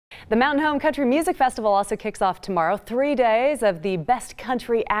The Mountain Home Country Music Festival also kicks off tomorrow. 3 days of the best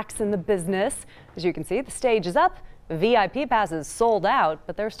country acts in the business. As you can see, the stage is up. VIP passes sold out,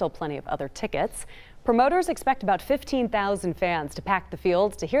 but there's still plenty of other tickets. Promoters expect about 15,000 fans to pack the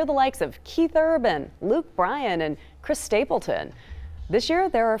fields to hear the likes of Keith Urban, Luke Bryan, and Chris Stapleton. This year,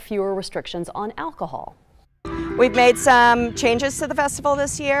 there are fewer restrictions on alcohol. We've made some changes to the festival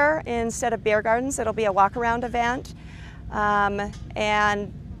this year. Instead of beer gardens, it'll be a walk-around event.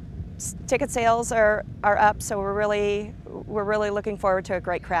 And ticket sales are up, so we're really looking forward to a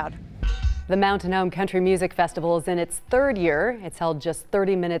great crowd. The Mountain Home Country Music Festival is in its 3rd year. It's held just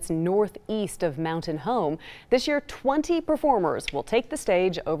 30 minutes northeast of Mountain Home. This year, 20 performers will take the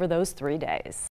stage over those 3 days.